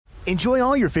Enjoy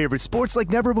all your favorite sports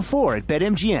like never before at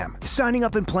BetMGM. Signing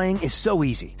up and playing is so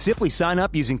easy. Simply sign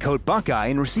up using code Buckeye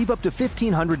and receive up to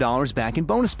 $1,500 back in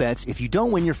bonus bets if you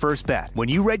don't win your first bet. When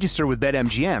you register with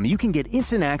BetMGM, you can get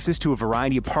instant access to a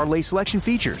variety of parlay selection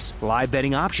features, live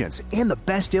betting options, and the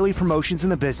best daily promotions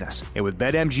in the business. And with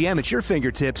BetMGM at your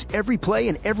fingertips, every play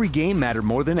and every game matter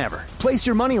more than ever. Place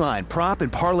your moneyline, prop,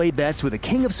 and parlay bets with the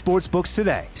king of sportsbooks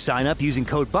today. Sign up using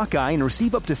code Buckeye and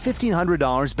receive up to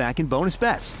 $1,500 back in bonus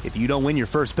bets if you don't win your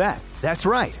first bet. That's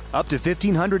right, up to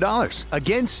 $1,500.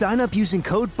 Again, sign up using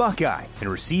code Buckeye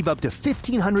and receive up to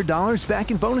 $1,500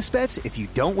 back in bonus bets if you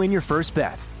don't win your first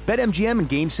bet. BetMGM and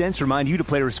GameSense remind you to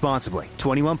play responsibly.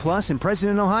 21 plus and present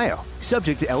in Ohio.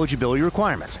 Subject to eligibility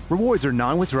requirements. Rewards are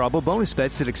non-withdrawable bonus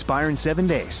bets that expire in 7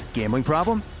 days. Gambling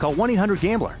problem? Call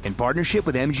 1-800-GAMBLER in partnership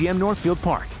with MGM Northfield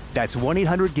Park. That's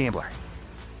 1-800-GAMBLER.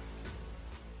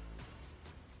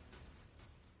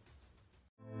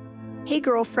 Hey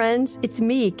girlfriends, it's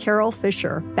me, Carol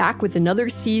Fisher, back with another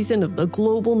season of the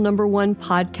global #1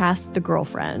 podcast, The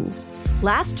Girlfriends.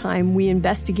 Last time, we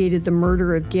investigated the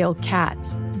murder of Gail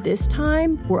Katz. This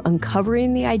time, we're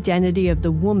uncovering the identity of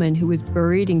the woman who was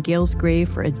buried in Gail's grave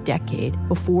for a decade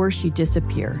before she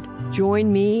disappeared.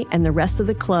 Join me and the rest of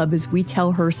the club as we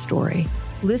tell her story.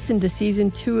 Listen to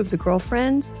Season 2 of The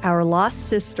Girlfriends, Our Lost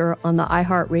Sister on the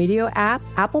iHeartRadio app,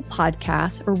 Apple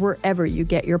Podcasts, or wherever you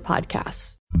get your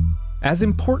podcasts. As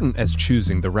important as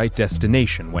choosing the right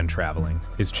destination when traveling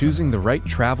is choosing the right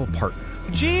travel partner.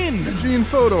 Gene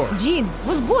Fodor. Gene,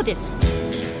 was good.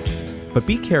 But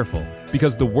be careful,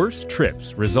 because the worst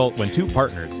trips result when two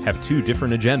partners have two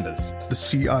different agendas. The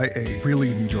CIA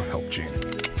really need your help, Gene.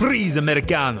 Freeze,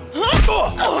 Americano.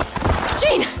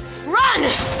 Gene, run!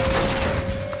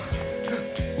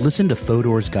 Listen to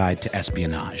Fodor's Guide to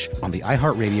Espionage on the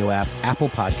iHeartRadio app, Apple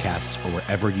Podcasts, or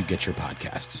wherever you get your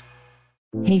podcasts.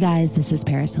 Hey guys, this is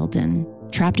Paris Hilton.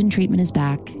 Trapped in Treatment is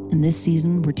back, and this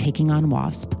season we're taking on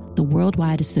WASP, the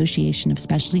Worldwide Association of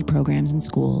Specialty Programs in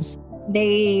Schools.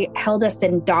 They held us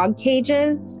in dog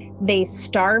cages. They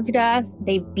starved us.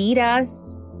 They beat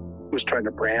us. Was trying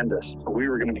to brand us. So we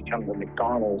were going to become the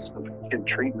McDonald's of kid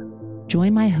treatment.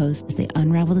 Join my hosts as they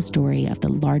unravel the story of the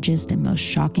largest and most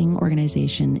shocking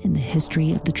organization in the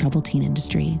history of the troubled teen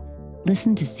industry.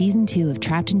 Listen to Season 2 of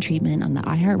Trapped in Treatment on the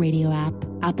iHeartRadio app,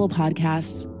 Apple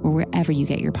Podcasts, or wherever you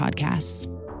get your podcasts.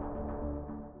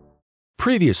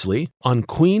 Previously on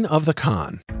Queen of the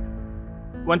Con.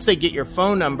 Once they get your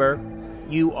phone number,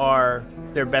 you are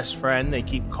their best friend. They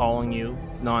keep calling you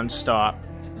nonstop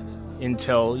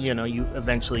until, you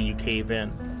eventually cave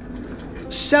in.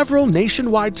 Several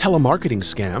nationwide telemarketing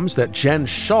scams that Jen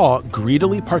Shaw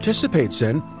greedily participates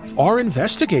in are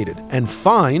investigated and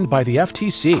fined by the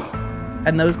FTC.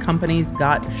 And those companies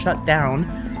got shut down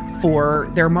for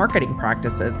their marketing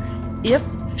practices. If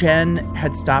Jen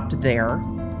had stopped there,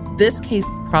 this case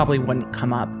probably wouldn't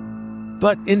come up.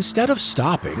 But instead of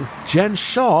stopping, Jen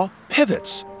Shaw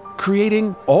pivots,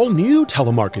 creating all new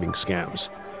telemarketing scams.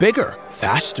 Bigger,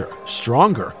 faster,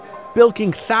 stronger,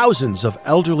 bilking thousands of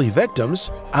elderly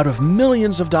victims out of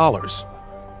millions of dollars.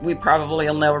 We probably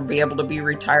will never be able to be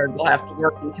retired. We'll have to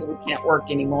work until we can't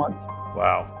work anymore.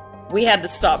 Wow. We had to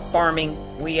stop farming.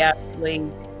 We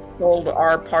actually sold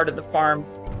our part of the farm.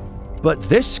 But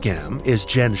this scam is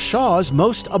Jen Shaw's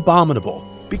most abominable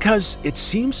because it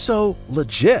seems so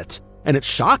legit, and it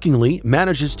shockingly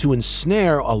manages to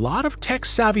ensnare a lot of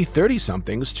tech-savvy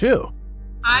 30-somethings, too.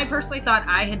 I personally thought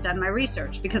I had done my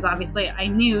research because obviously I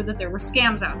knew that there were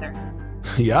scams out there.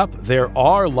 Yep, there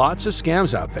are lots of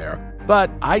scams out there,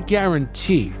 but I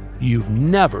guarantee you've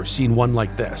never seen one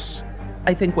like this.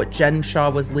 I think what Jen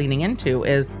Shaw was leaning into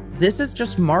is, this is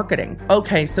just marketing.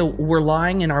 Okay, so we're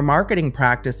lying in our marketing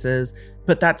practices,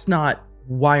 but that's not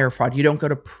wire fraud. You don't go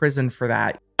to prison for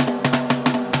that.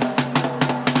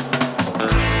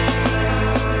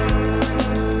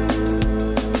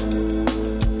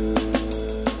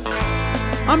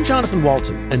 I'm Jonathan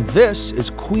Walton, and this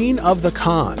is Queen of the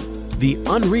Con, the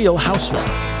Unreal Housewife.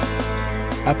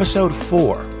 Episode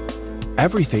 4,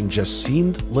 Everything Just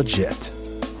Seemed Legit.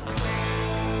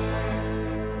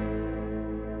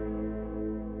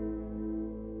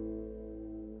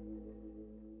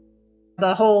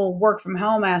 The whole work from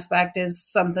home aspect is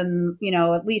something,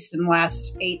 at least in the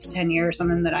last 8 to 10 years,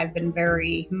 something that I've been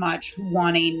very much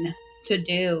wanting to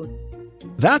do.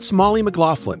 That's Molly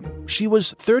McLaughlin. She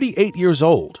was 38 years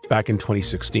old back in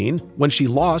 2016 when she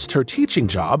lost her teaching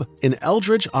job in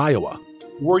Eldridge, Iowa.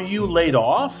 Were you laid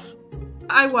off?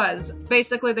 I was.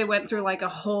 Basically, they went through like a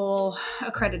whole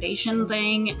accreditation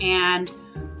thing, and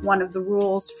one of the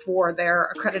rules for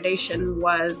their accreditation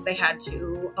was they had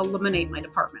to eliminate my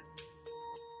department.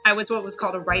 I was what was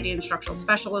called a writing instructional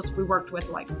specialist. We worked with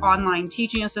like online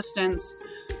teaching assistants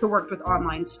who worked with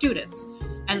online students.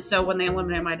 And so when they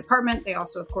eliminated my department, they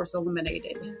also, of course,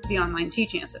 eliminated the online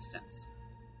teaching assistants.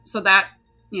 So that,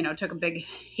 took a big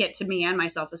hit to me and my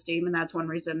self-esteem. And that's one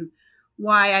reason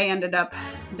why I ended up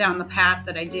down the path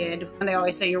that I did. And they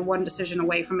always say you're one decision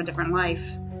away from a different life.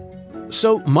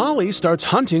 So Molly starts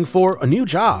hunting for a new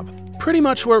job, pretty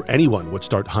much where anyone would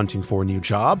start hunting for a new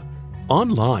job,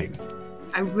 online.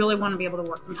 I really want to be able to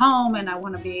work from home, and I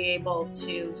want to be able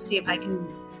to see if I can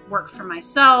work for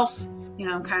myself.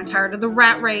 I'm kind of tired of the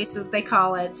rat race, as they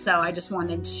call it, so I just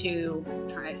wanted to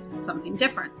try something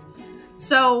different.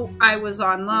 So I was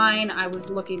online, I was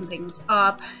looking things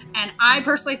up, and I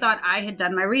personally thought I had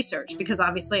done my research because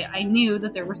obviously I knew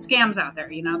that there were scams out there.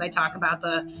 They talk about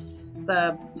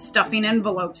the stuffing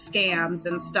envelope scams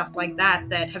and stuff like that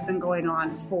have been going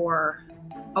on for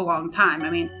a long time. I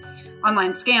mean,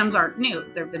 online scams aren't new.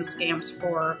 There have been scams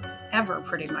forever,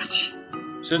 pretty much.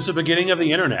 Since the beginning of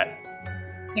the internet.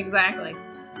 Exactly.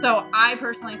 So I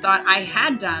personally thought I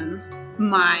had done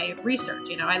my research.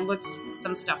 I looked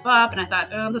some stuff up and I thought,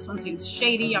 oh, this one seems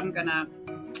shady. I'm going to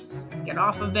get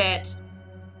off of it.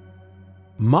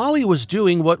 Molly was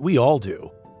doing what we all do,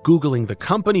 Googling the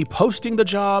company posting the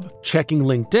job, checking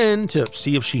LinkedIn to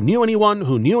see if she knew anyone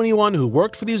who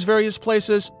worked for these various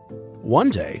places. One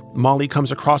day, Molly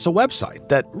comes across a website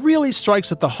that really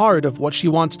strikes at the heart of what she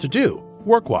wants to do,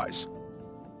 work-wise.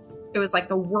 It was like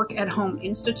the Work at Home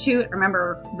Institute.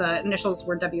 Remember, the initials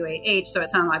were WAH, so it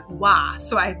sounded like WA.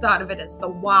 So I thought of it as the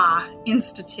WA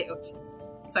Institute.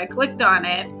 So I clicked on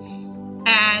it,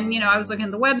 and, I was looking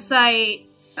at the website.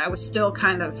 I was still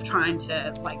kind of trying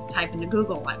to, type into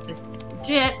Google, is this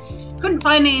legit? Couldn't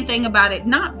find anything about it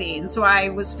not being, so I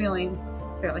was feeling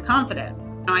fairly confident.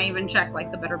 I even checked,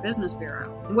 the Better Business Bureau,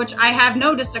 which I have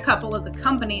noticed a couple of the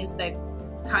companies that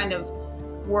kind of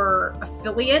were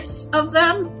affiliates of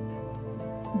them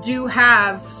do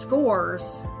have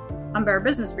scores on Better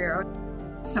Business Bureau.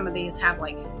 Some of these have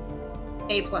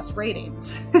A+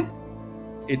 ratings.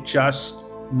 It just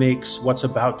makes what's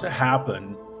about to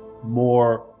happen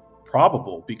more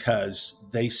probable because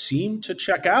they seem to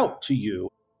check out to you.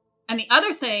 And the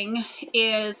other thing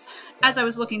is, as I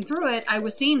was looking through it, I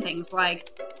was seeing things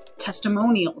like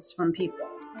testimonials from people.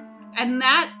 And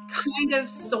that kind of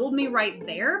sold me right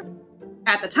there.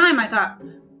 At the time, I thought,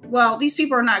 well, these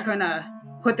people are not going to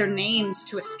put their names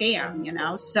to a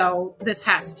scam, so this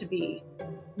has to be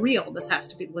real. This has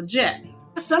to be legit.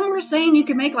 Some were saying you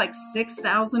could make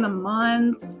 $6,000 a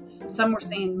month. Some were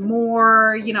saying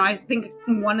more. I think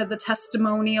one of the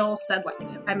testimonials said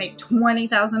I make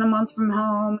 $20,000 a month from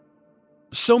home.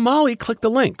 So Molly clicked the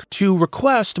link to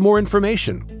request more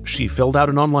information. She filled out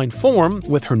an online form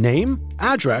with her name,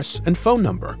 address, and phone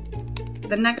number.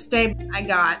 The next day, I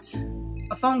got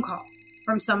a phone call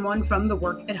from someone from the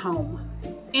Work at Home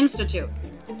Institute.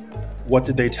 What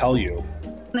did they tell you?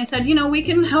 And they said, we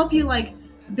can help you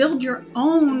build your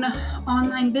own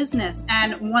online business.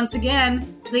 And once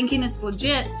again, thinking it's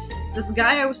legit, this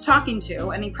guy I was talking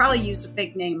to, and he probably used a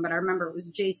fake name, but I remember it was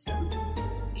Jason.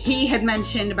 He had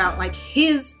mentioned about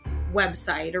his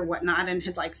website or whatnot and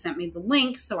had sent me the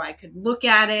link so I could look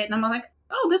at it. And I'm like,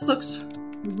 oh, this looks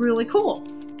really cool.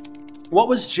 What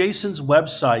was Jason's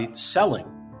website selling?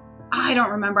 I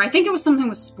don't remember. I think it was something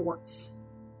with sports.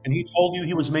 And he told you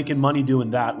he was making money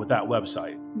doing that with that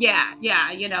website. Yeah.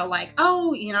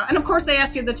 And of course they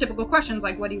ask you the typical questions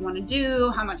what do you want to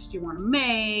do? How much do you want to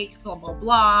make? Blah, blah,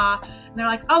 blah. And they're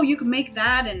like, oh, you can make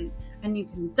that and you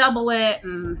can double it.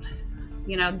 And,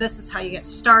 this is how you get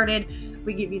started.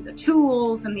 We give you the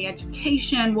tools and the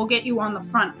education. We'll get you on the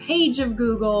front page of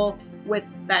Google with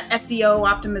that SEO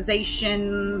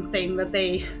optimization thing that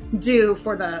they do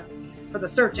for the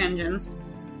search engines,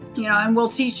 and we'll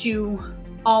teach you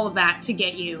all of that to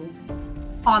get you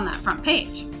on that front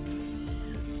page.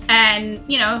 And,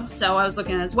 so I was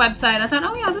looking at his website. I thought,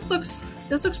 oh yeah, this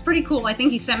looks pretty cool. I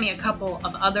think he sent me a couple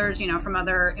of others, from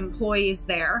other employees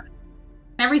there.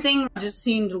 Everything just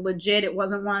seemed legit. It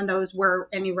wasn't one of those where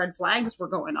any red flags were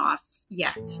going off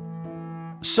yet.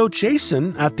 So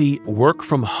Jason at the Work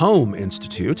From Home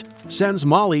Institute sends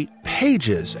Molly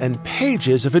pages and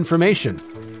pages of information,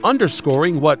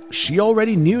 underscoring what she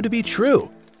already knew to be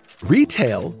true.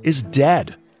 Retail is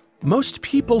dead. Most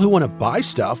people who want to buy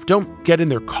stuff don't get in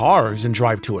their cars and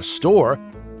drive to a store.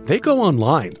 They go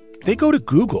online. They go to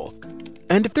Google.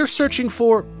 And if they're searching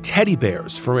for teddy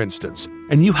bears, for instance,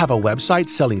 and you have a website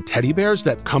selling teddy bears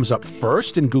that comes up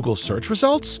first in Google search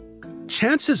results,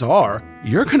 chances are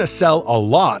you're going to sell a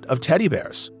lot of teddy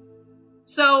bears.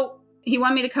 So he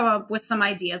wanted me to come up with some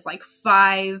ideas,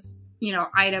 5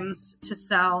 items to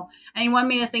sell. And he wanted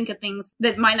me to think of things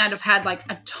that might not have had like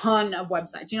a ton of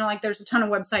websites. Like there's a ton of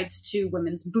websites to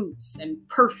women's boots and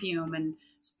perfume and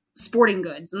sporting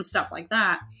goods and stuff like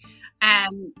that.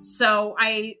 And so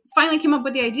I finally came up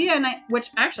with the idea, which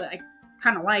actually I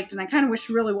kind of liked, and I kind of wish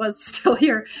really was still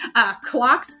here,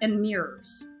 clocks and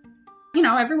mirrors.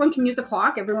 Everyone can use a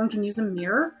clock. Everyone can use a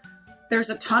mirror. There's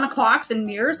a ton of clocks and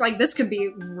mirrors. Like, this could be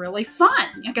really fun.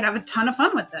 You could have a ton of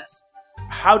fun with this.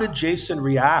 How did Jason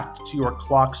react to your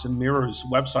clocks and mirrors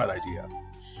website idea?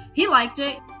 He liked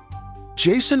it.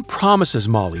 Jason promises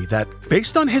Molly that,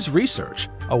 based on his research,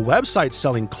 a website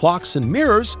selling clocks and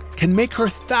mirrors can make her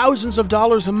thousands of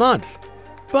dollars a month.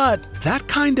 But that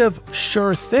kind of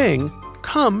sure thing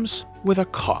comes with a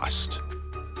cost.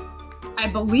 I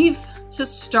believe to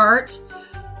start,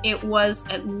 it was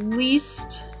at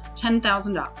least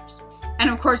 $10,000. And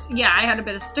of course, I had a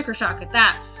bit of sticker shock at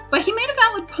that. But he made a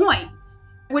valid point,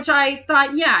 which I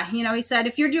thought, he said,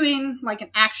 if you're doing like an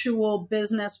actual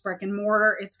business brick and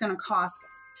mortar, it's going to cost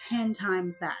 10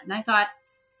 times that. And I thought,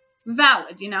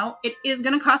 valid, it is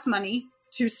going to cost money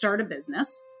to start a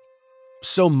business.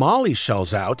 So Molly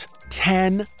shells out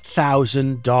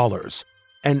 $10,000.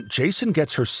 And Jason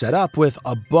gets her set up with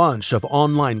a bunch of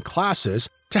online classes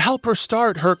to help her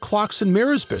start her clocks and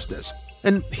mirrors business.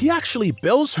 And he actually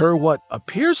bills her what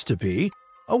appears to be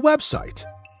a website.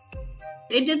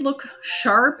 It did look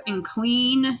sharp and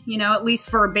clean, at least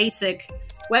for a basic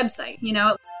website,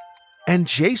 And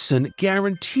Jason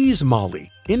guarantees Molly,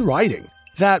 in writing,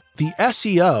 that the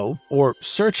SEO, or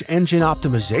search engine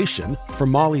optimization, for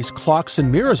Molly's clocks and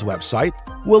mirrors website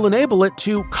will enable it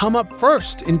to come up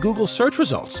first in Google search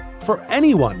results for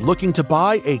anyone looking to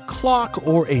buy a clock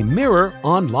or a mirror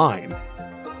online.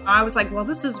 I was like, well,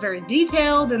 this is very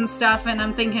detailed and stuff, and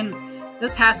I'm thinking,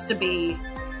 this has to be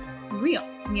real,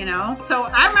 So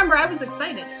I remember I was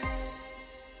excited.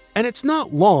 And it's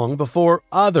not long before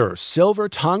other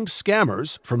silver-tongued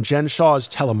scammers from Jen Shah's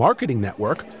telemarketing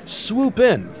network swoop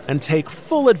in and take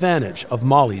full advantage of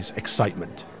Molly's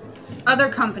excitement. Other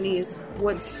companies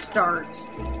would start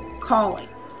calling,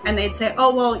 and they'd say,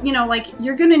 oh, well,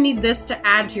 you're going to need this to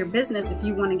add to your business if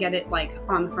you want to get it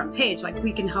on the front page.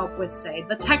 We can help with, say,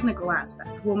 the technical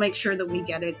aspect. We'll make sure that we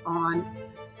get it on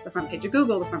the front page of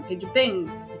Google, the front page of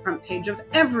Bing, the front page of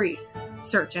every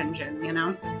search engine,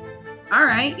 All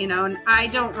right, and I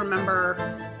don't remember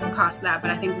the cost of that,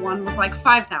 but I think one was like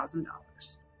 $5,000.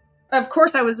 Of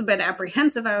course, I was a bit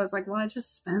apprehensive. I was like, well, I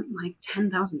just spent like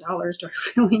 $10,000. Do I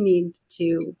really need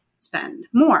to spend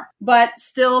more? But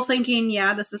still thinking,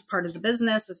 this is part of the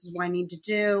business. This is what I need to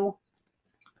do.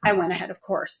 I went ahead, of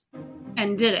course,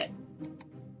 and did it.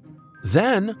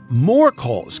 Then more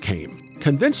calls came,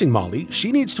 convincing Molly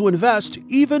she needs to invest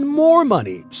even more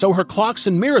money so her clocks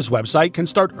and mirrors website can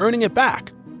start earning it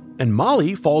back. And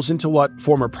Molly falls into what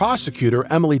former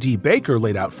prosecutor Emily D. Baker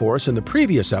laid out for us in the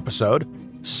previous episode,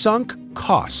 sunk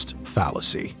cost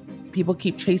fallacy. People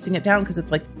keep chasing it down because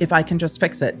it's like, if I can just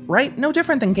fix it, right? No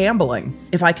different than gambling.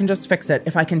 If I can just fix it,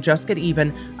 if I can just get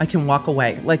even, I can walk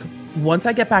away. Once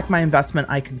I get back my investment,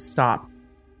 I can stop.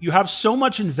 You have so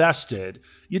much invested.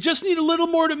 You just need a little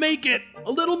more to make it.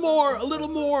 A little more, a little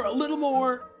more, a little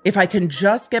more. If I can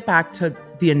just get back to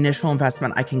the initial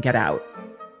investment, I can get out.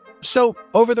 So,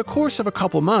 over the course of a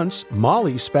couple months,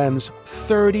 Molly spends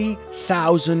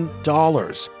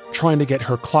 $30,000 trying to get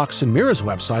her clocks and mirrors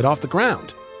website off the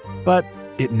ground. But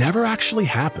it never actually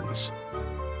happens.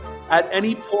 At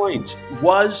any point,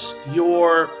 was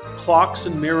your clocks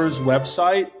and mirrors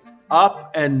website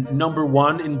up and number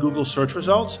one in Google search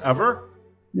results ever?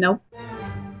 Nope.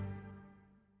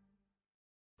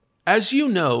 As you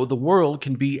know, the world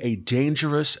can be a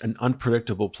dangerous and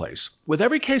unpredictable place. With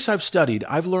every case I've studied,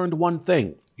 I've learned one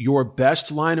thing. Your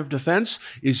best line of defense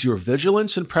is your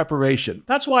vigilance and preparation.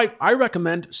 That's why I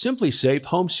recommend SimpliSafe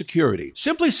Home Security.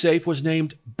 SimpliSafe was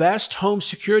named Best Home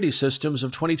Security Systems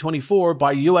of 2024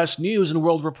 by U.S. News and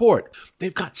World Report.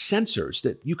 They've got sensors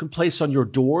that you can place on your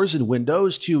doors and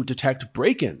windows to detect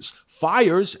break-ins,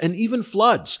 fires, and even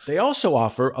floods. They also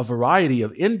offer a variety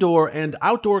of indoor and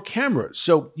outdoor cameras,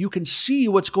 so you can see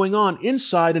what's going on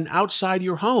inside and outside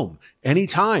your home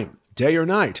anytime, day or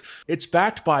night. It's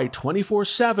backed by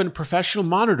 24/7 professional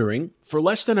monitoring for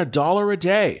less than $1 a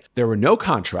day. There are no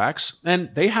contracts, and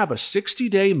they have a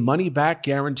 60-day money-back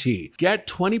guarantee. Get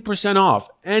 20% off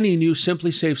any new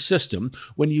SimpliSafe system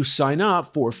when you sign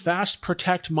up for Fast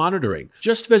Protect monitoring.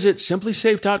 Just visit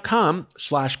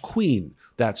simplisafe.com/queen.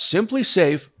 That's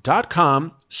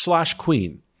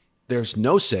simplisafe.com/queen. There's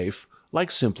no safe like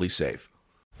SimpliSafe.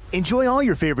 Enjoy all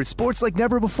your favorite sports like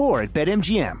never before at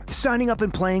BetMGM. Signing up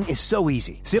and playing is so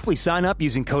easy. Simply sign up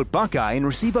using code Buckeye and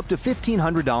receive up to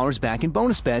 $1,500 back in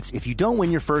bonus bets if you don't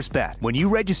win your first bet. When you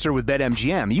register with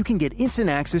BetMGM, you can get instant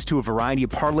access to a variety of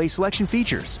parlay selection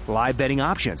features, live betting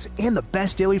options, and the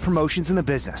best daily promotions in the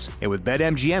business. And with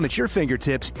BetMGM at your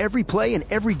fingertips, every play and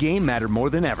every game matter more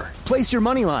than ever. Place your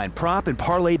moneyline, prop, and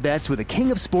parlay bets with the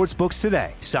king of sportsbooks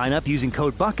today. Sign up using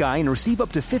code Buckeye and receive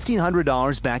up to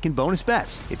 $1,500 back in bonus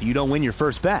bets if you don't win your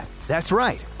first bet. That's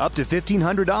right, up to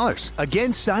 $1,500.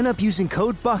 Again, sign up using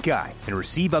code Buckeye and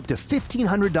receive up to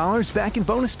 $1,500 back in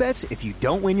bonus bets if you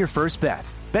don't win your first bet.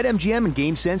 BetMGM and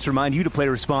GameSense remind you to play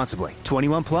responsibly.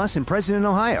 21 plus and present in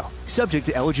Ohio. Subject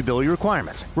to eligibility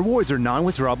requirements. Rewards are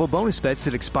non-withdrawable bonus bets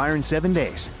that expire in 7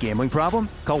 days. Gambling problem?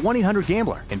 Call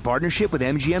 1-800-GAMBLER in partnership with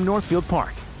MGM Northfield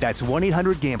Park. That's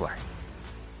 1-800-GAMBLER.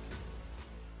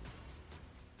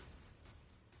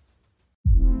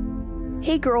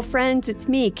 Hey girlfriends, it's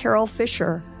me, Carol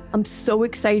Fisher. I'm so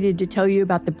excited to tell you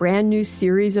about the brand new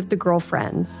series of The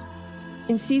Girlfriends.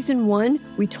 In season 1,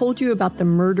 we told you about the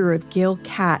murder of Gail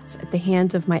Katz at the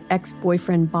hands of my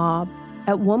ex-boyfriend Bob.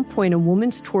 At one point, a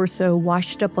woman's torso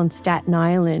washed up on Staten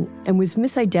Island and was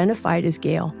misidentified as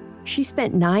Gail. She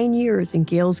spent 9 years in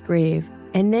Gail's grave,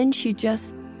 and then she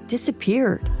just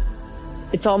disappeared.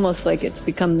 It's almost like it's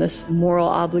become this moral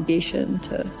obligation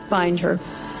to find her.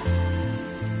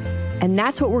 And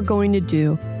that's what we're going to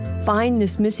do. Find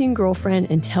this missing girlfriend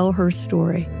and tell her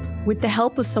story. With the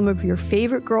help of some of your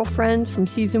favorite girlfriends from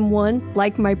season 1,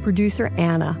 like my producer,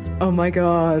 Anna. Oh my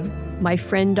God. My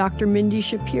friend, Dr. Mindy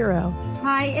Shapiro.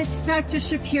 Hi, it's Dr.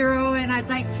 Shapiro, and I'd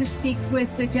like to speak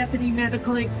with the Deputy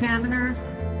Medical Examiner.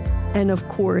 And of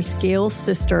course, Gail's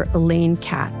sister, Elaine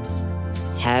Katz.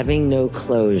 Having no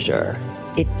closure,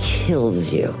 it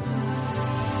kills you.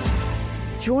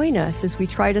 Join us as we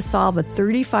try to solve a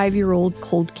 35-year-old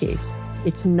cold case.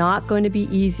 It's not going to be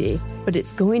easy, but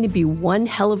it's going to be one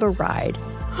hell of a ride.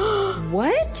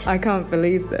 What? I can't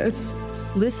believe this.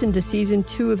 Listen to season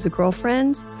 2 of The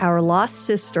Girlfriends, Our Lost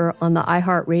Sister on the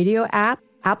iHeartRadio app,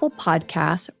 Apple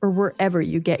Podcasts, or wherever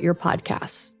you get your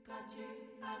podcasts.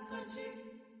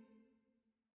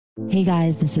 Hey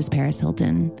guys, this is Paris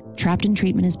Hilton. Trapped in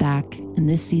Treatment is back, and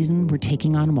this season we're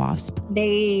taking on WASP.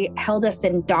 They held us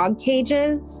in dog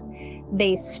cages.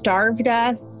 They starved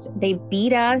us. They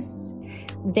beat us.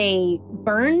 They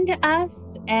burned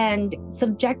us and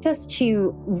subject us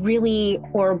to really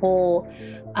horrible,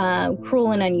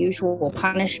 cruel and unusual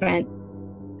punishment.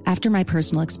 After my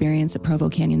personal experience at Provo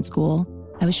Canyon School,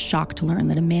 I was shocked to learn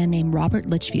that a man named Robert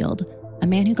Litchfield, a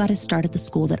man who got his start at the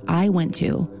school that I went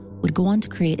to, would go on to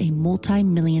create a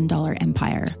multi-million-dollar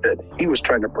empire. He was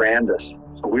trying to brand us,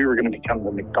 so we were going to become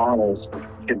the McDonald's of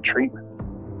kid treatment.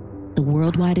 The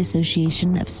Worldwide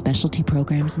Association of Specialty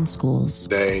Programs in Schools.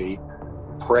 They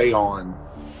prey on,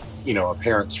 a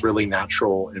parent's really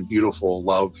natural and beautiful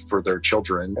love for their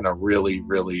children in a really,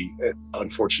 really,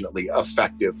 unfortunately,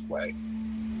 effective way.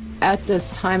 At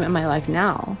this time in my life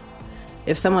now,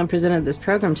 if someone presented this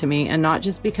program to me, and not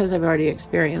just because I've already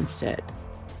experienced it,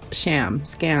 sham,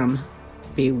 scam,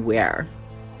 beware.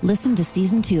 Listen to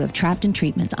season 2 of Trapped in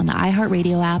Treatment on the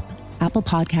iHeartRadio app, Apple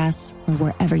Podcasts, or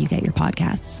wherever you get your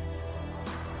podcasts.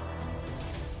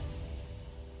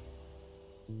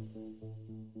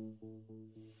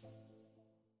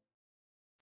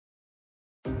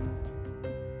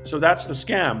 So that's the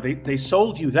scam. They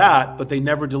sold you that, but they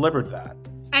never delivered that.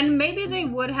 And maybe they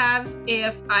would have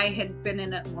if I had been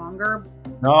in it longer.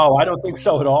 No, I don't think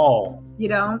so at all. You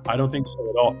don't? I don't think so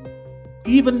at all.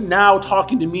 Even now,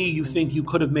 talking to me, you think you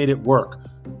could have made it work.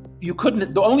 You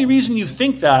couldn't. The only reason you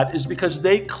think that is because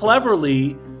they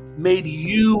cleverly made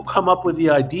you come up with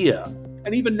the idea.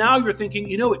 And even now you're thinking,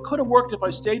 it could have worked if I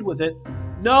stayed with it.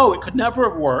 No, it could never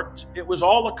have worked. It was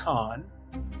all a con.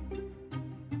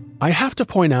 I have to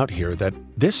point out here that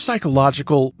this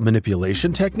psychological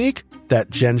manipulation technique that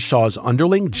Jen Shaw's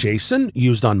underling, Jason,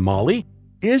 used on Molly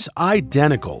is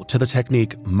identical to the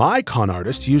technique my con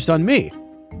artist used on me.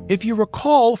 If you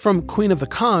recall from Queen of the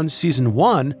Cons Season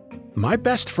 1, my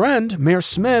best friend, Mayor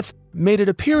Smith, made it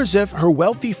appear as if her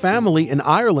wealthy family in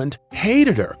Ireland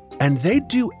hated her, and they'd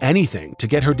do anything to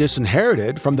get her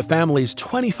disinherited from the family's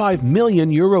 €25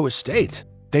 million estate.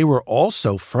 They were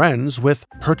also friends with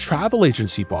her travel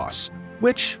agency boss,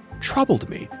 which troubled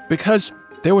me because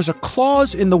there was a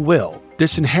clause in the will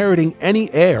disinheriting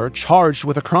any heir charged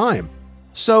with a crime.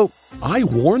 So I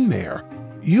warned Mayor,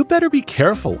 "You better be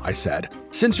careful," I said.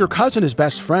 "Since your cousin is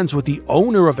best friends with the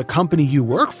owner of the company you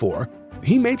work for,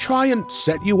 he may try and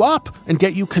set you up and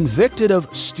get you convicted of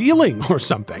stealing or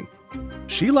something."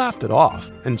 She laughed it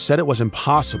off and said it was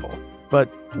impossible. But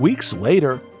weeks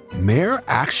later, Mare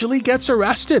actually gets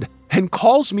arrested and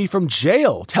calls me from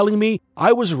jail, telling me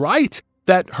I was right,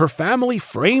 that her family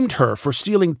framed her for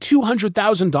stealing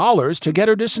 $200,000 to get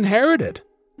her disinherited.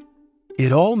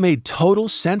 It all made total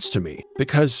sense to me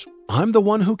because I'm the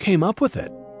one who came up with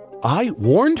it. I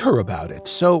warned her about it,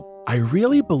 so I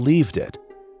really believed it.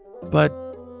 But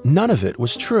none of it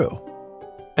was true.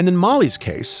 And in Molly's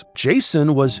case,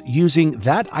 Jason was using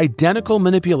that identical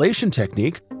manipulation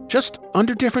technique, just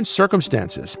under different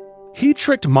circumstances. He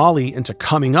tricked Molly into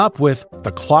coming up with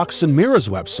the Clocks and Mirrors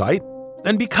website,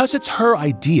 and because it's her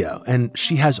idea and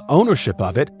she has ownership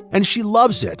of it and she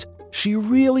loves it, she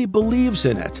really believes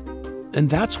in it. And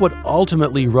that's what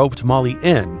ultimately roped Molly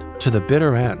in to the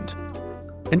bitter end.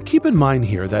 And keep in mind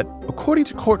here that, according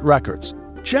to court records,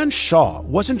 Jen Shaw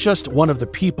wasn't just one of the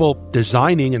people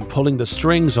designing and pulling the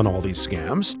strings on all these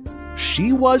scams.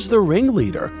 She was the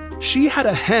ringleader. She had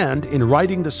a hand in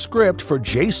writing the script for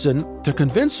Jason to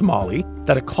convince Molly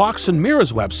that a Clocks and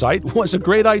Mirrors website was a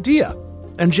great idea.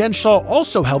 And Jen Shaw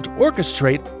also helped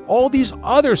orchestrate all these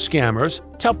other scammers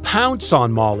to pounce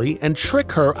on Molly and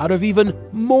trick her out of even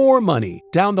more money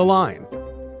down the line.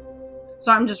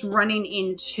 So I'm just running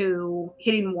into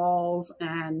hitting walls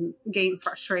and getting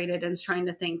frustrated and trying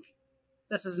to think,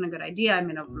 this isn't a good idea. I'm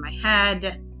in over my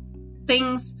head.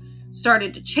 Things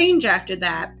started to change after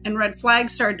that, and red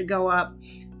flags started to go up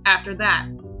after that.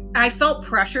 I felt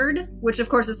pressured, which of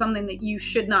course is something that you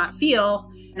should not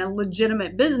feel. And a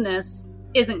legitimate business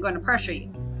isn't going to pressure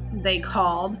you. They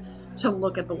called to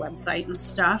look at the website and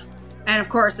stuff. And of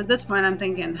course, at this point, I'm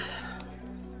thinking,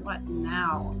 what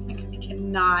now? I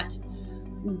cannot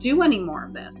do any more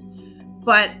of this.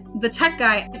 But the tech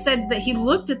guy said that he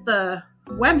looked at the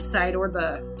website or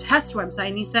the test website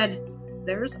and he said,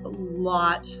 there's a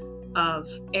lot of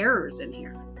errors in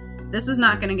here. This is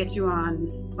not going to get you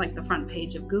on like the front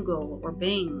page of Google or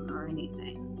Bing or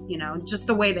anything, just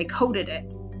the way they coded it.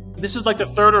 This is like the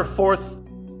third or fourth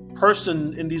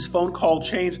person in these phone call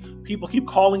chains. People keep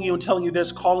calling you and telling you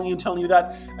this, calling you and telling you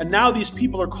that. And now these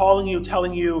people are calling you,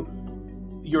 telling you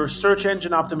your search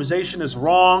engine optimization is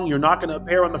wrong. You're not going to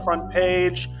appear on the front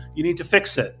page. You need to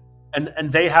fix it.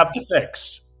 And they have the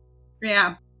fix.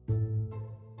 Yeah.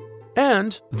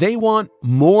 And they want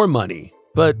more money.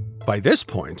 But by this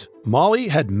point, Molly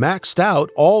had maxed out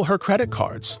all her credit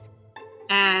cards.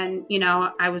 And,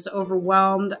 I was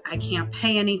overwhelmed. I can't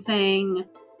pay anything.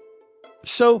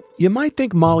 So you might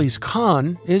think Molly's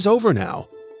con is over now.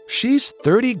 She's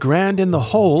 30 grand in the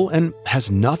hole and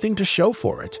has nothing to show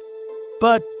for it.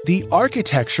 But the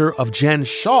architecture of Jen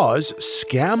Shaw's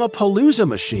Scamapalooza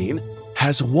machine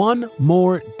has one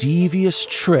more devious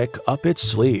trick up its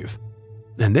sleeve.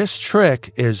 And this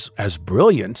trick is as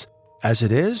brilliant as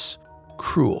it is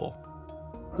cruel.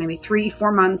 Maybe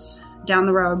 3-4 months down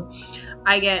the road,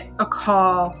 I get a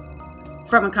call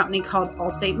from a company called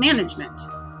Allstate Management.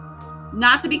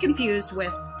 Not to be confused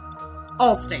with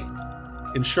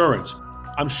Allstate. Insurance.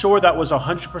 I'm sure that was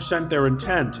 100% their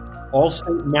intent.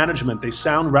 Allstate Management, they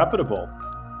sound reputable.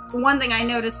 One thing I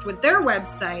noticed with their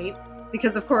website,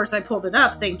 because of course I pulled it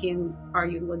up thinking, are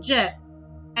you legit?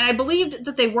 And I believed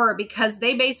that they were because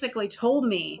they basically told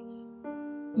me,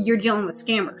 you're dealing with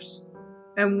scammers.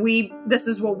 And this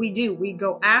is what we do. We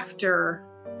go after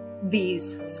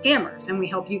these scammers and we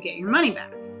help you get your money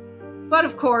back. But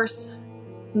of course,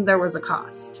 there was a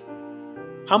cost.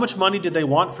 How much money did they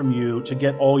want from you to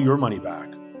get all your money back?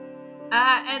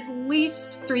 At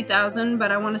least $3,000,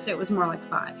 but I want to say it was more like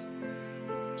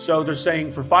 $5,000. So they're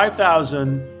saying for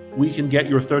 $5,000, we can get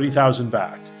your $30,000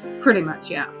 back. Pretty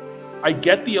much, yeah. I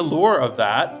get the allure of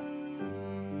that.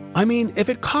 I mean, if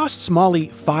it costs Molly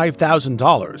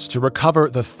 $5,000 to recover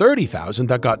the $30,000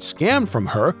 that got scammed from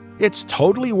her, it's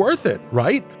totally worth it,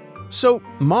 right? So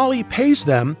Molly pays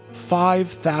them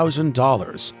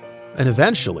 $5,000. And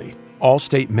eventually,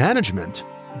 Allstate Management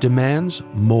demands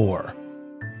more.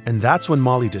 And that's when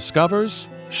Molly discovers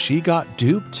she got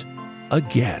duped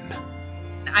again.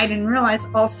 I didn't realize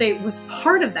Allstate was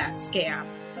part of that scam.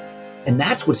 And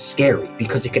that's what's scary,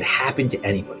 because it could happen to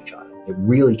anybody, John. It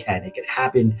really can. It could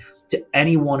happen to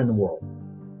anyone in the world.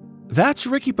 That's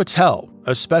Ricky Patel,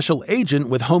 a special agent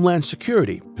with Homeland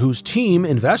Security, whose team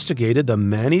investigated the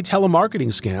many telemarketing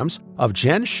scams of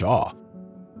Jen Shaw.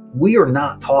 We are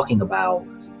not talking about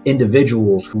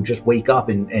individuals who just wake up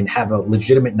and have a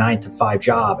legitimate 9-to-5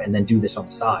 job and then do this on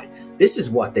the side. This is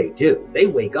what they do. They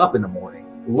wake up in the morning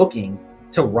looking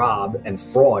to rob and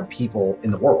fraud people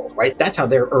in the world, right? That's how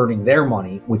they're earning their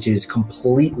money, which is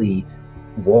completely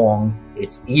wrong.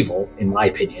 It's evil, in my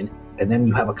opinion. And then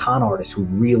you have a con artist who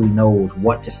really knows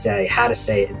what to say, how to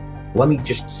say it. Let me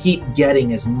just keep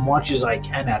getting as much as I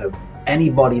can out of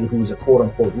anybody who's a quote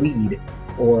unquote lead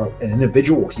or an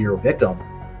individual here, victim.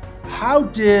 How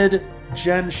did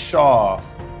Jen Shaw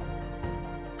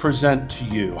present to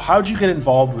you? How did you get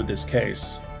involved with this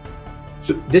case?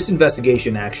 So this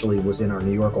investigation actually was in our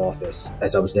New York office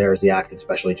as I was there as the acting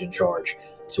special agent in charge.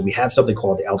 So we have something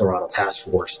called the El Dorado Task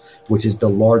Force, which is the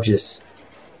largest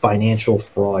financial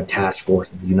fraud task force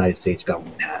that the United States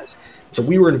government has. So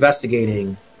we were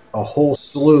investigating a whole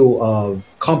slew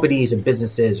of companies and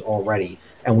businesses already,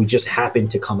 and we just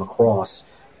happened to come across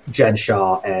Jen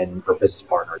Shaw and her business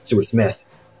partner, Stuart Smith.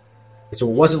 So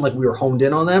it wasn't like we were honed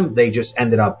in on them. They just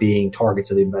ended up being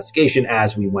targets of the investigation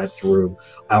as we went through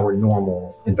our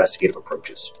normal investigative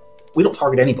approaches. We don't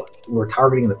target anybody. We're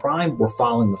targeting the crime. We're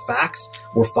following the facts.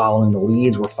 We're following the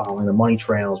leads. We're following the money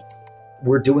trails.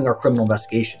 We're doing our criminal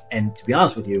investigation. And to be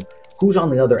honest with you, who's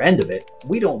on the other end of it,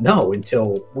 we don't know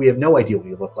until we have no idea what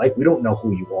you look like. We don't know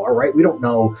who you are, right? We don't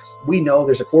know. We know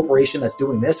there's a corporation that's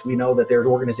doing this. We know that there's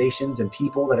organizations and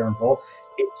people that are involved.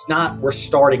 It's not, we're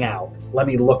starting out, let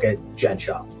me look at Jen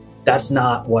Shaw. That's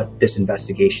not what this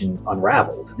investigation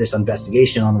unraveled. This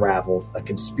investigation unraveled a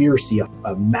conspiracy,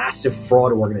 a massive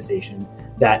fraud organization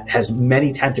that has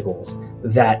many tentacles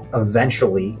that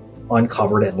eventually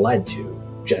uncovered and led to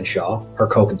Jen Shaw, her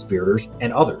co-conspirators,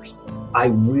 and others. I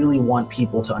really want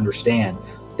people to understand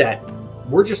that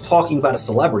we're just talking about a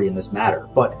celebrity in this matter,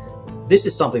 but this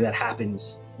is something that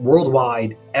happens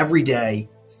worldwide every day,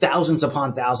 thousands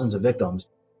upon thousands of victims.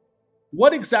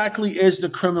 What exactly is the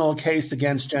criminal case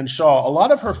against Jen Shaw? A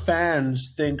lot of her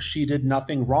fans think she did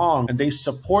nothing wrong and they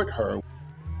support her.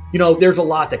 You know, there's a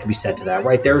lot that can be said to that,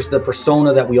 right? There's the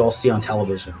persona that we all see on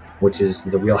television, which is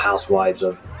the Real Housewives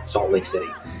of Salt Lake City.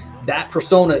 That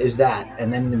persona is that.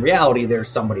 And then in reality, there's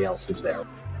somebody else who's there.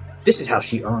 This is how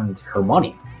she earned her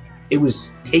money. It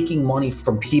was taking money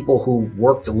from people who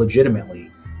worked legitimately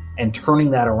and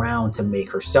turning that around to make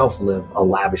herself live a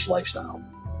lavish lifestyle.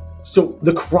 So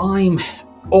the crime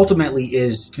ultimately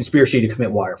is conspiracy to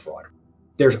commit wire fraud.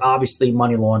 There's obviously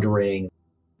money laundering,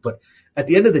 but at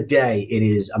the end of the day, it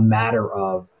is a matter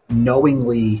of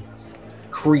knowingly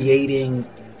creating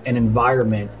an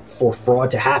environment for fraud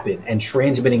to happen and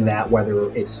transmitting that,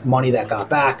 whether it's money that got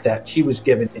back that she was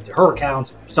given into her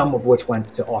accounts, some of which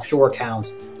went to offshore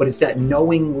accounts, but it's that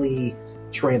knowingly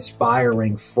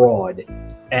transpiring fraud.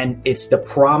 And it's the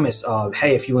promise of,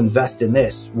 hey, if you invest in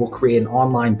this, we'll create an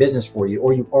online business for you,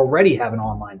 or you already have an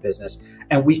online business,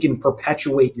 and we can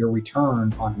perpetuate your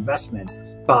return on investment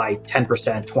by 10%,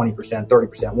 20%,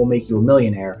 30%. We'll make you a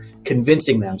millionaire,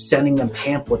 convincing them, sending them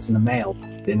pamphlets in the mail.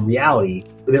 In reality,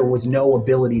 there was no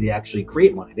ability to actually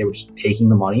create money. They were just taking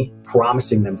the money,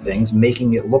 promising them things,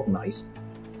 making it look nice.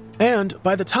 And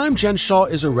by the time Jen Shaw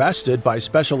is arrested by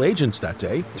special agents that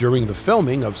day, during the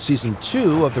filming of Season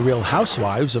 2 of The Real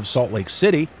Housewives of Salt Lake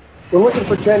City, we're looking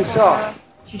for Jen Shaw.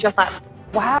 She just left.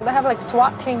 Wow, they have like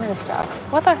SWAT team and stuff.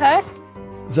 What the heck?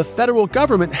 the federal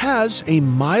government has a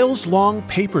miles-long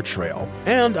paper trail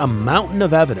and a mountain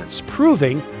of evidence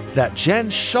proving that Jen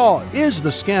Shaw is the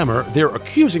scammer they're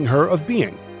accusing her of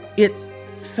being. It's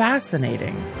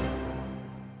fascinating.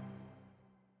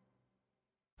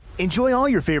 Enjoy all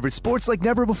your favorite sports like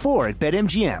never before at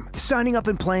BetMGM. Signing up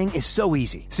and playing is so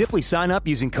easy. Simply sign up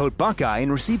using code Buckeye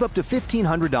and receive up to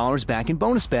 $1,500 back in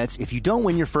bonus bets if you don't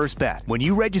win your first bet. When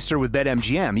you register with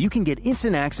BetMGM, you can get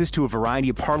instant access to a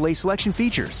variety of parlay selection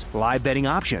features, live betting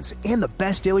options, and the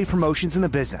best daily promotions in the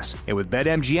business. And with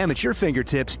BetMGM at your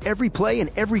fingertips, every play and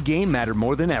every game matter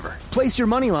more than ever. Place your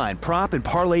moneyline, prop, and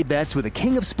parlay bets with the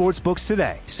king of sportsbooks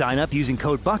today. Sign up using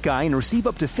code Buckeye and receive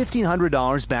up to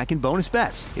 $1,500 back in bonus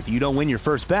bets if you don't win your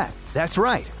first bet. That's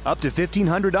right, up to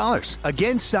 $1,500.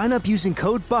 Again, sign up using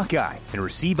code Buckeye and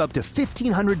receive up to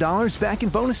 $1,500 back in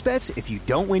bonus bets if you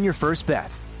don't win your first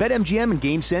bet. BetMGM and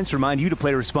GameSense remind you to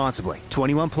play responsibly.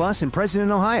 21 plus and present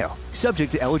in Ohio.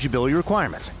 Subject to eligibility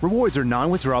requirements. Rewards are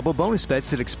non-withdrawable bonus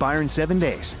bets that expire in 7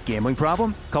 days. Gambling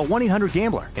problem? Call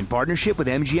 1-800-GAMBLER in partnership with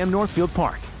MGM Northfield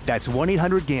Park. That's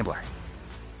 1-800-GAMBLER.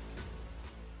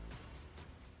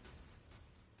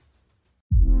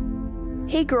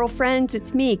 Hey girlfriends,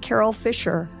 it's me, Carol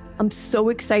Fisher. I'm so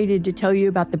excited to tell you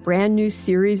about the brand new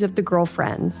series of The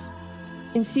Girlfriends.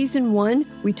 In season 1,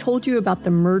 we told you about the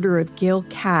murder of Gail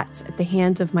Katz at the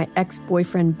hands of my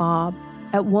ex-boyfriend Bob.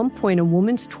 At one point, a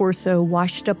woman's torso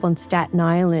washed up on Staten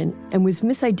Island and was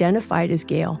misidentified as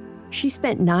Gail. She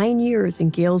spent 9 years in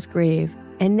Gail's grave,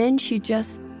 and then she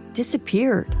just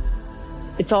disappeared.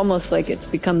 It's almost like it's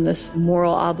become this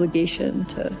moral obligation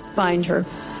to find her.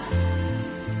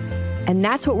 And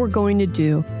that's what we're going to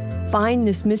do. Find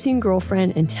this missing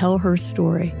girlfriend and tell her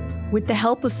story. with the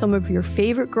help of some of your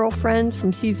favorite girlfriends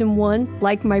from season 1,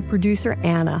 like my producer,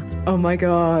 Anna. Oh my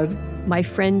God. My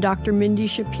friend, Dr. Mindy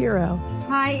Shapiro.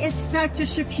 Hi, it's Dr.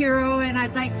 Shapiro, and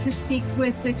I'd like to speak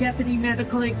with the Deputy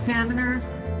Medical Examiner.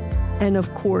 And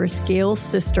of course, Gail's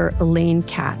sister, Elaine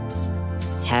Katz.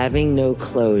 Having no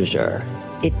closure,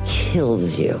 it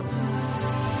kills you.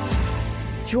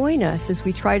 Join us as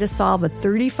we try to solve a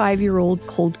 35-year-old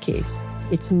cold case.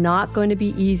 It's not going to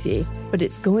be easy, but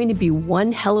it's going to be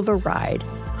one hell of a ride.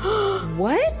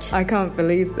 What? I can't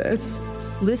believe this.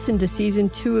 Listen to season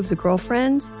 2 of The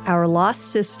Girlfriends, Our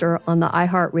Lost Sister on the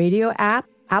iHeartRadio app,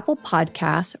 Apple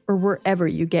Podcasts, or wherever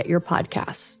you get your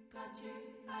podcasts.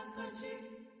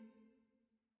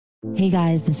 Hey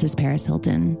guys, this is Paris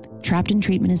Hilton. Trapped in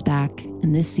Treatment is back,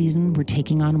 and this season we're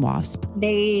taking on WASP.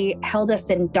 They held us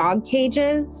in dog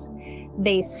cages.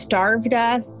 They starved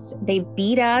us. They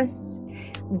beat us.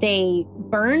 They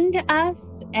burned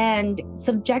us and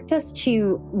subject us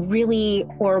to really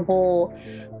horrible,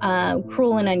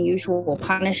 cruel and unusual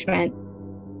punishment.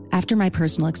 After my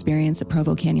personal experience at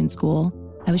Provo Canyon School,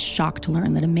 I was shocked to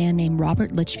learn that a man named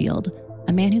Robert Litchfield,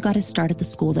 a man who got his start at the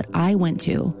school that I went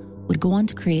to, would go on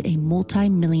to create a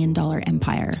multi-million-dollar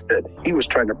empire. He was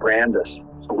trying to brand us,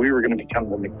 so we were going to become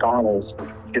the McDonald's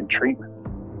of kid treatment.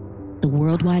 The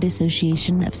Worldwide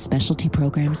Association of Specialty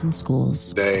Programs in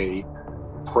Schools. They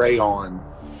prey on,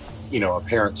 a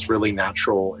parent's really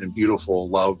natural and beautiful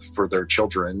love for their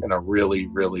children in a really,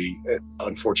 really,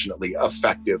 unfortunately,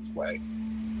 effective way.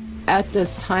 At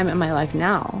this time in my life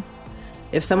now,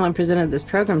 if someone presented this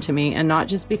program to me, and not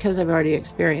just because I've already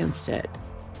experienced it,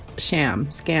 sham,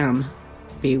 scam,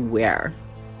 beware.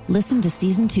 Listen to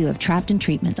season 2 of Trapped in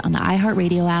Treatment on the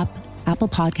iHeartRadio app, Apple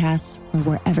Podcasts, or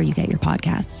wherever you get your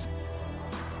podcasts.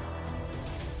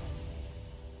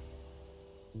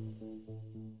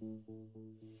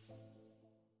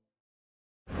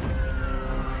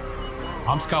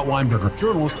 I'm Scott Weinberger,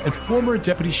 journalist and former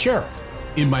deputy sheriff.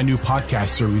 In my new podcast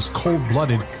series, Cold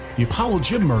Blooded, The Apollo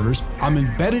Gym Murders, I'm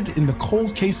embedded in the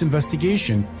cold case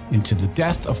investigation into the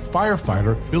death of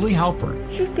firefighter Billy Halpern.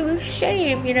 It's just a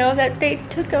shame, that they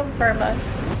took him from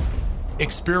us.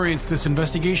 Experience this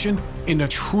investigation in a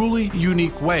truly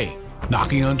unique way,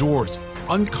 knocking on doors,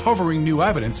 uncovering new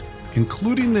evidence,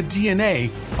 including the DNA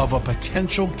of a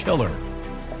potential killer.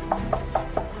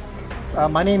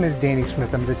 My name is Danny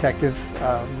Smith. I'm a detective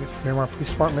with Miramar Police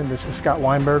Department. This is Scott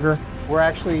Weinberger. We're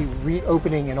actually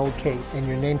reopening an old case, and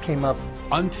your name came up.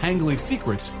 Untangling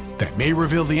secrets that may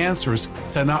reveal the answers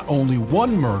to not only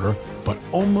one murder, but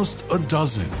almost a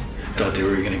dozen. I thought they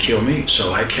were going to kill me,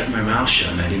 so I kept my mouth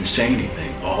shut and I didn't say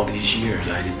anything. All these years,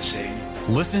 I didn't say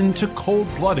anything. Listen to Cold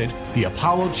Blooded, The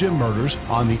Apollo Gym Murders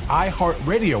on the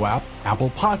iHeartRadio app,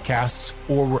 Apple Podcasts,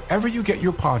 or wherever you get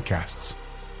your podcasts.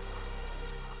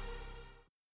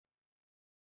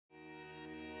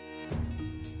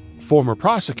 Former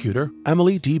prosecutor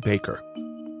Emily D. Baker.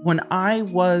 When I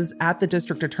was at the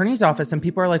district attorney's office and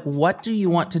people are like, what do you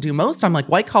want to do most? I'm like,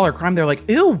 white collar crime. They're like,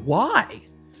 ew, why?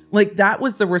 Like, that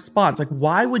was the response. Like,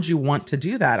 why would you want to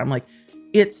do that? I'm like,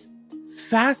 it's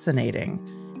fascinating.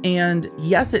 And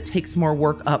yes, it takes more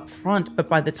work up front, but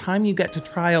by the time you get to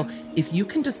trial, if you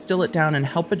can distill it down and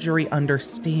help a jury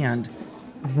understand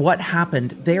what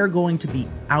happened, they're going to be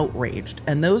outraged.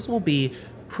 And those will be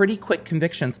pretty quick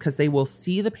convictions because they will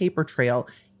see the paper trail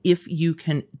if you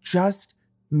can just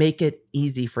make it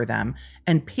easy for them.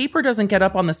 And paper doesn't get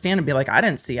up on the stand and be like, I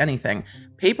didn't see anything.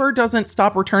 Paper doesn't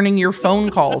stop returning your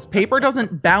phone calls. Paper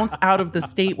doesn't bounce out of the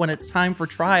state when it's time for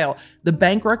trial. The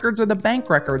bank records are the bank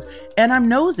records. And I'm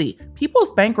nosy.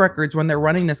 People's bank records when they're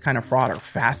running this kind of fraud are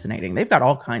fascinating. They've got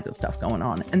all kinds of stuff going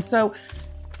on. And so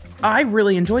I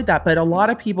really enjoyed that. But a lot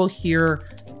of people hear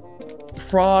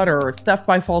fraud or theft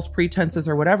by false pretenses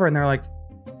or whatever, and they're like,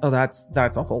 oh, that's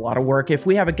a whole lot of work. If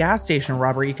we have a gas station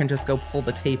robbery, you can just go pull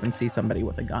the tape and see somebody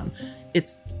with a gun.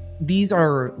 These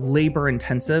are labor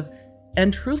intensive,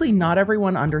 and truly not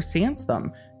everyone understands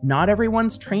them. Not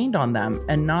everyone's trained on them,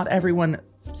 and not everyone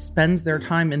spends their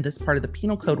time in this part of the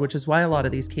penal code, which is why a lot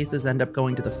of these cases end up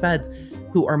going to the feds,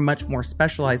 who are much more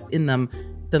specialized in them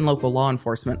than local law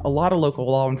enforcement. A lot of local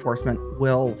law enforcement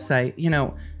will say,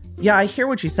 yeah, I hear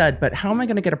what you said, but how am I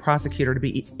going to get a prosecutor to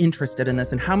be interested in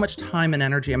this? And how much time and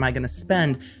energy am I going to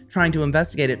spend trying to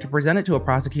investigate it to present it to a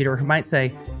prosecutor who might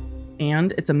say,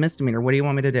 and it's a misdemeanor. What do you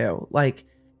want me to do?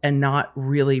 And not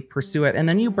really pursue it. And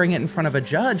then you bring it in front of a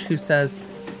judge who says,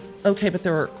 okay, but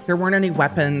there weren't any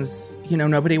weapons,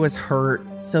 nobody was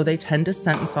hurt. So they tend to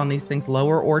sentence on these things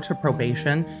lower or to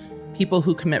probation. People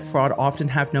who commit fraud often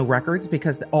have no records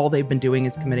because all they've been doing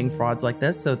is committing frauds like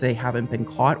this, so they haven't been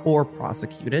caught or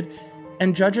prosecuted.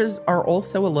 And judges are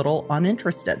also a little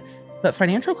uninterested. But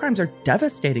financial crimes are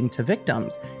devastating to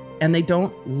victims, and they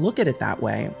don't look at it that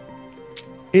way.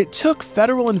 It took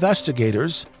federal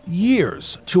investigators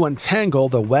years to untangle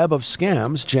the web of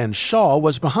scams Jen Shaw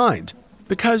was behind,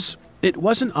 because it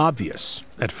wasn't obvious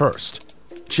at first.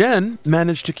 Jen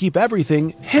managed to keep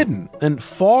everything hidden and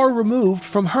far removed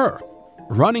from her,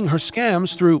 running her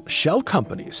scams through shell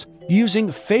companies,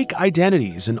 using fake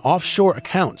identities and offshore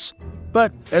accounts.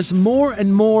 But as more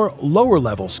and more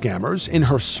lower-level scammers in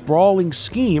her sprawling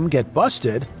scheme get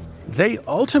busted, they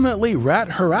ultimately rat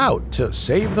her out to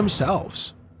save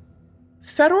themselves.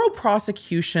 Federal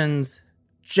prosecutions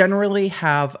generally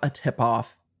have a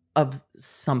tip-off of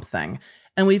something.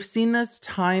 And we've seen this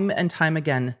time and time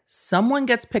again. Someone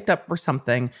gets picked up for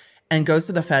something and goes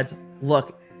to the feds.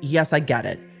 Look, yes, I get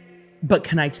it. But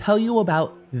can I tell you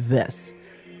about this?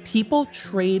 People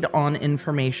trade on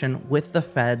information with the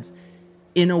feds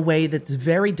in a way that's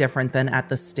very different than at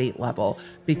the state level,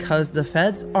 because the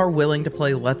feds are willing to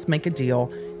play let's make a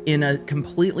deal in a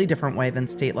completely different way than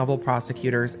state level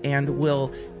prosecutors, and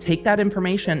will take that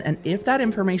information. And if that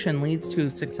information leads to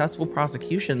successful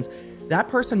prosecutions, that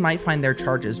person might find their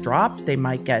charges dropped. They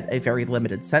might get a very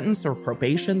limited sentence or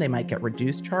probation. They might get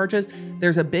reduced charges.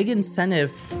 There's a big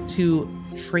incentive to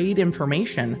trade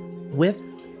information with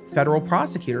federal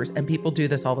prosecutors, and people do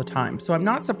this all the time. So I'm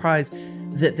not surprised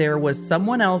that there was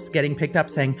someone else getting picked up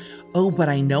saying, oh, but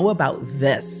I know about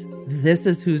this. This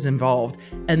is who's involved.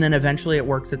 And then eventually it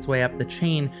works its way up the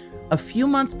chain. A few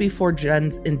months before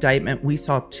Jen's indictment, we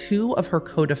saw 2 of her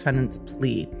co-defendants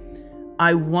plea.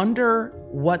 I wonder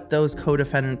what those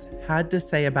co-defendants had to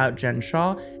say about Jen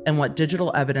Shaw and what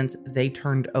digital evidence they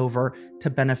turned over to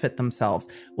benefit themselves.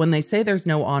 When they say there's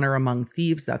no honor among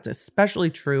thieves, that's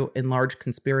especially true in large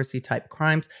conspiracy-type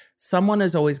crimes. Someone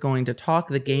is always going to talk.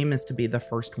 The game is to be the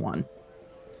first one.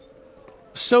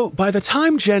 So by the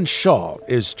time Jen Shaw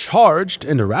is charged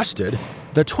and arrested,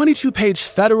 the 22-page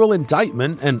federal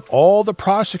indictment and all the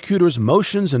prosecutor's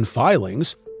motions and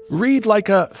filings read like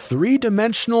a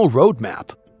 3-dimensional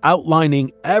roadmap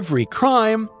outlining every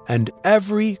crime and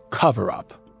every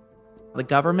cover-up. The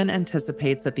government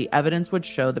anticipates that the evidence would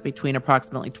show that between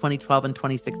approximately 2012 and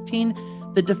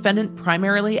 2016, the defendant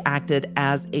primarily acted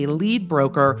as a lead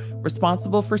broker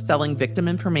responsible for selling victim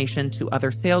information to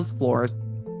other sales floors.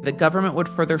 The government would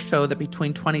further show that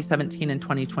between 2017 and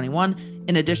 2021,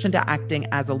 in addition to acting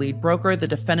as a lead broker, the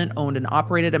defendant owned and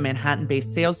operated a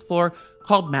Manhattan-based sales floor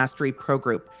called Mastery Pro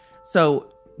Group. So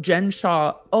Jen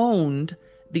Shaw owned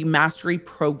the Mastery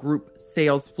Pro Group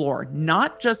sales floor,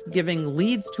 not just giving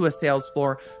leads to a sales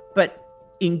floor, but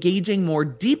engaging more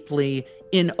deeply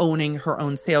in owning her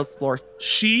own sales floor.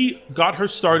 She got her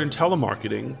start in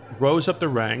telemarketing, rose up the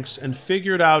ranks, and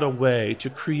figured out a way to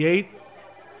create,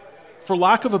 for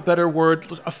lack of a better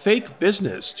word, a fake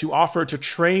business to offer to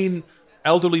train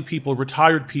elderly people,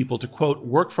 retired people to, quote,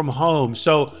 work from home.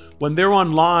 So when they're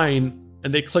online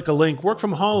and they click a link, work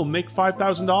from home, make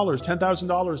 $5,000, $10,000,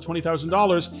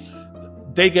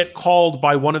 $20,000, they get called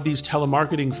by one of these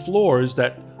telemarketing floors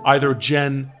that either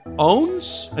Jen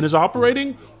owns and is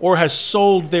operating or has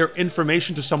sold their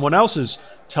information to someone else's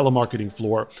telemarketing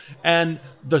floor. And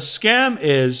the scam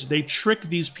is they trick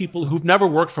these people who've never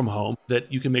worked from home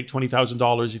that you can make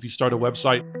 $20,000 if you start a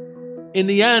website. In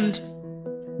the end,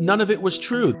 none of it was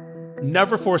true.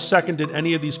 Never for a second did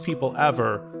any of these people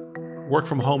ever work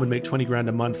from home and make 20 grand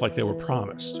a month like they were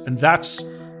promised. And that's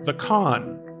the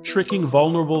con, tricking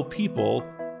vulnerable people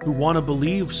who want to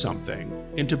believe something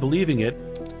into believing it.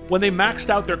 When they maxed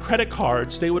out their credit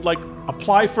cards, they would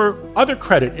apply for other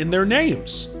credit in their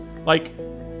names.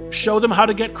 Show them how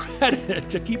to get credit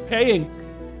to keep paying.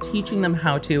 Teaching them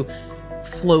how to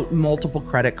float multiple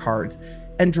credit cards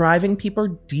and driving people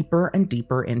deeper and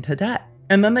deeper into debt.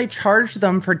 And then they charged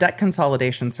them for debt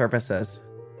consolidation services.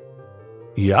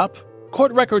 Yup.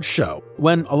 Court records show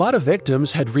when a lot of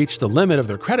victims had reached the limit of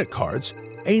their credit cards,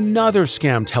 another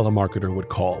scam telemarketer would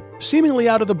call, seemingly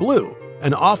out of the blue,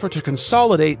 and offer to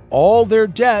consolidate all their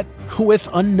debt with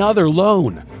another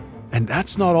loan. And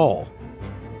that's not all.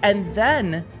 And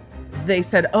then they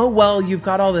said, oh, well, you've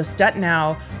got all this debt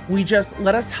now.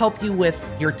 Let us help you with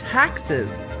your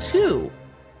taxes too,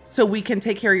 so we can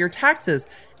take care of your taxes.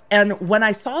 And when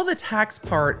I saw the tax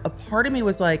part, a part of me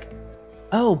was like,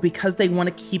 oh, because they want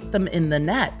to keep them in the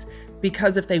net.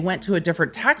 Because if they went to a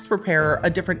different tax preparer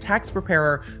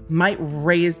might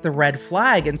raise the red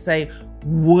flag and say,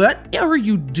 what are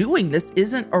you doing? This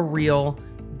isn't a real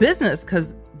business.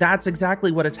 Because that's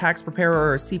exactly what a tax preparer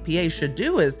or a CPA should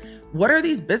do, is what are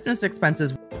these business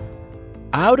expenses?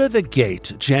 Out of the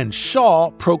gate, Jen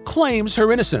Shaw proclaims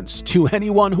her innocence to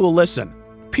anyone who will listen.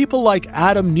 People like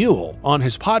Adam Newell on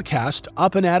his podcast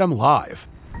Up and Adam Live.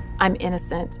 I'm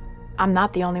innocent. I'm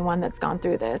not the only one that's gone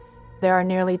through this. There are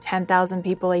nearly 10,000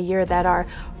 people a year that are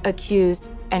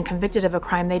accused and convicted of a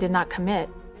crime they did not commit.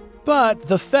 But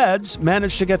the feds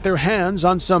managed to get their hands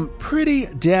on some pretty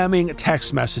damning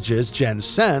text messages Jen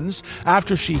sends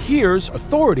after she hears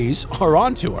authorities are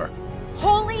onto her.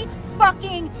 Holy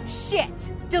fucking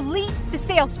shit! Delete the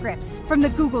sales scripts from the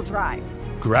Google Drive.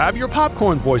 Grab your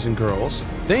popcorn, boys and girls.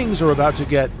 Things are about to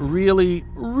get really,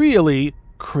 really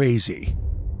crazy.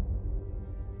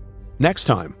 Next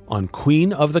time on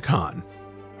Queen of the Con.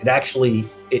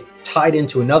 It tied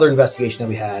into another investigation that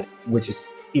we had, which is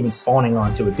even spawning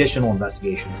on to additional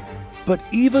investigations. But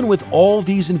even with all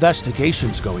these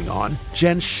investigations going on,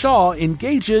 Jen Shaw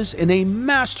engages in a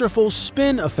masterful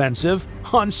spin offensive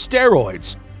on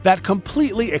steroids that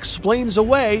completely explains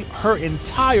away her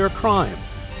entire crime.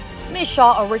 Ms.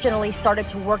 Shaw originally started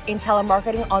to work in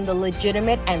telemarketing on the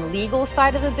legitimate and legal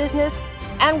side of the business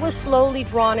and was slowly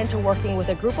drawn into working with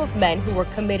a group of men who were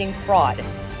committing fraud.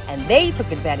 And they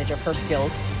took advantage of her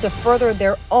skills to further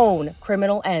their own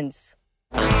criminal ends.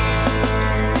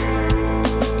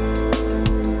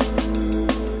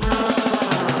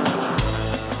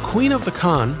 Queen of the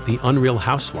Con, The Unreal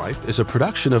Housewife, is a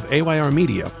production of AYR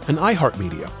Media and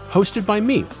iHeartMedia, hosted by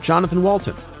me, Jonathan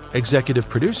Walton. Executive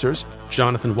producers,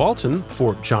 Jonathan Walton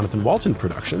for Jonathan Walton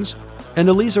Productions, and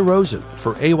Eliza Rosen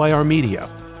for AYR Media.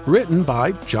 Written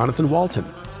by Jonathan Walton.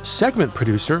 Segment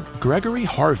producer, Gregory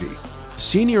Harvey.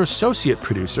 Senior Associate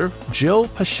Producer, Jill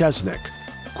Pashesnik.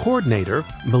 Coordinator,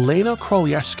 Milena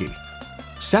Krolieski.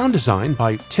 Sound design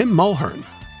by Tim Mulhern.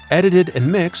 Edited and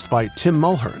mixed by Tim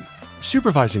Mulhern.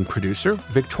 Supervising producer,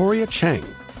 Victoria Chang.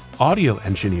 Audio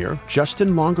engineer,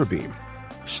 Justin Longerbeam.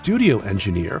 Studio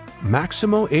engineer,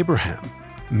 Maximo Abraham.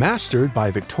 Mastered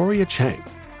by Victoria Chang.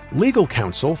 Legal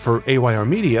counsel for AYR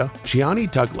Media, Gianni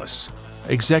Douglas.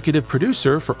 Executive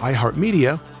producer for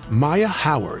iHeartMedia, Maya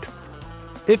Howard.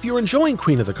 If you're enjoying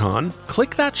Queen of the Con,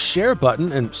 click that share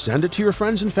button and send it to your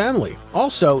friends and family.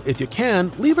 Also, if you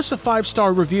can, leave us a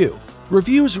 5-star review.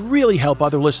 Reviews really help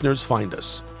other listeners find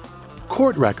us.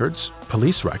 Court records,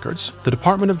 police records, the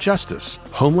Department of Justice,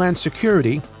 Homeland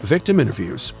Security, victim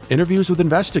interviews, interviews with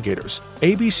investigators,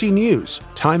 ABC News,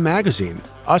 Time Magazine,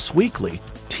 Us Weekly,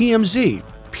 TMZ,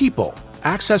 People,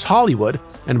 Access Hollywood,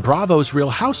 and Bravo's Real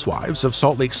Housewives of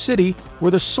Salt Lake City were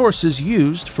the sources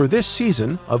used for this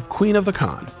season of Queen of the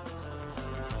Con.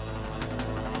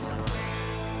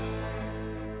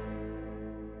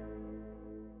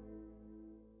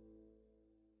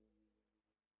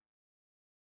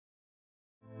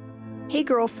 Hey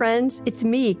girlfriends, it's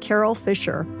me, Carol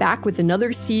Fisher, back with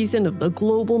another season of the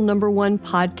global #1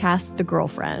 podcast, The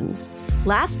Girlfriends.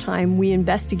 Last time, we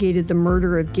investigated the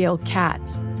murder of Gail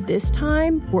Katz. This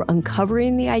time, we're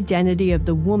uncovering the identity of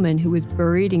the woman who was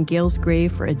buried in Gail's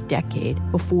grave for a decade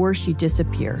before she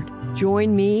disappeared.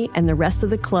 Join me and the rest of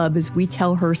the club as we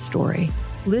tell her story.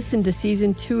 Listen to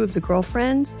Season 2 of The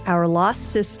Girlfriends, Our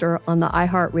Lost Sister on the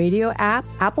iHeartRadio app,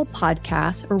 Apple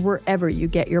Podcasts, or wherever you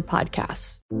get your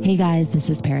podcasts. Hey guys, this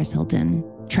is Paris Hilton.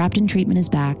 Trapped in Treatment is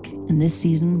back, and this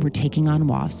season we're taking on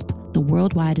WASP, the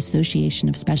Worldwide Association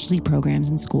of Specialty Programs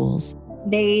in Schools.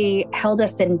 They held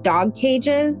us in dog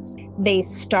cages. They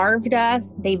starved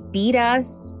us. They beat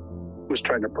us. Was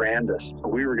trying to brand us. So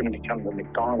we were going to become the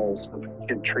McDonald's of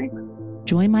kid treatment.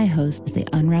 Join my hosts as they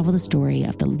unravel the story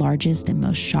of the largest and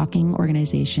most shocking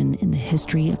organization in the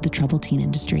history of the troubled teen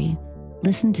industry.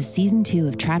 Listen to Season 2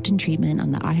 of Trapped in Treatment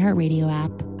on the iHeartRadio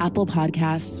app, Apple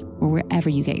Podcasts, or wherever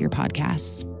you get your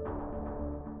podcasts.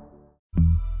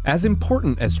 As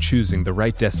important as choosing the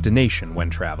right destination when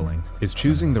traveling is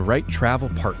choosing the right travel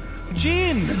partner.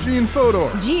 Gene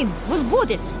Fodor. Gene, was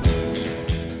good.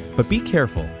 But be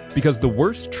careful, because the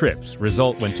worst trips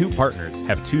result when two partners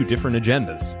have two different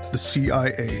agendas. The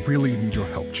CIA really need your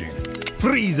help, Gene.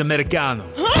 Freeze, Americano.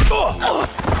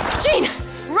 Gene,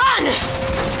 run!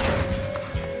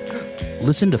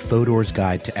 Listen to Fodor's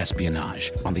Guide to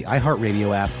Espionage on the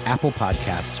iHeartRadio app, Apple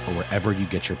Podcasts, or wherever you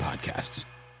get your podcasts.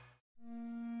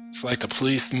 It's like the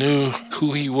police knew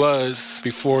who he was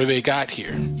before they got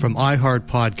here. From iHeart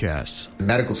Podcasts. The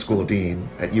medical school dean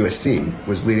at USC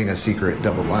was leading a secret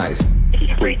double life. Is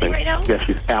he breathing right now? Yes,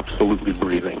 he's absolutely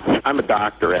breathing. I'm a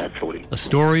doctor, actually. A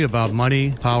story about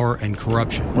money, power, and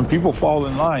corruption. When people fall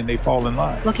in line, they fall in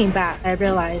line. Looking back, I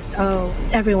realized,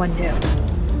 everyone knew.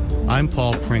 I'm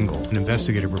Paul Pringle, an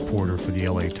investigative reporter for the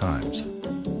LA Times.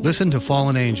 Listen to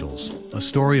Fallen Angels, a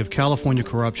story of California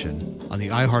corruption on the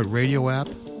iHeartRadio app,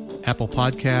 Apple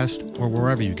Podcast, or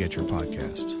wherever you get your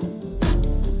podcasts.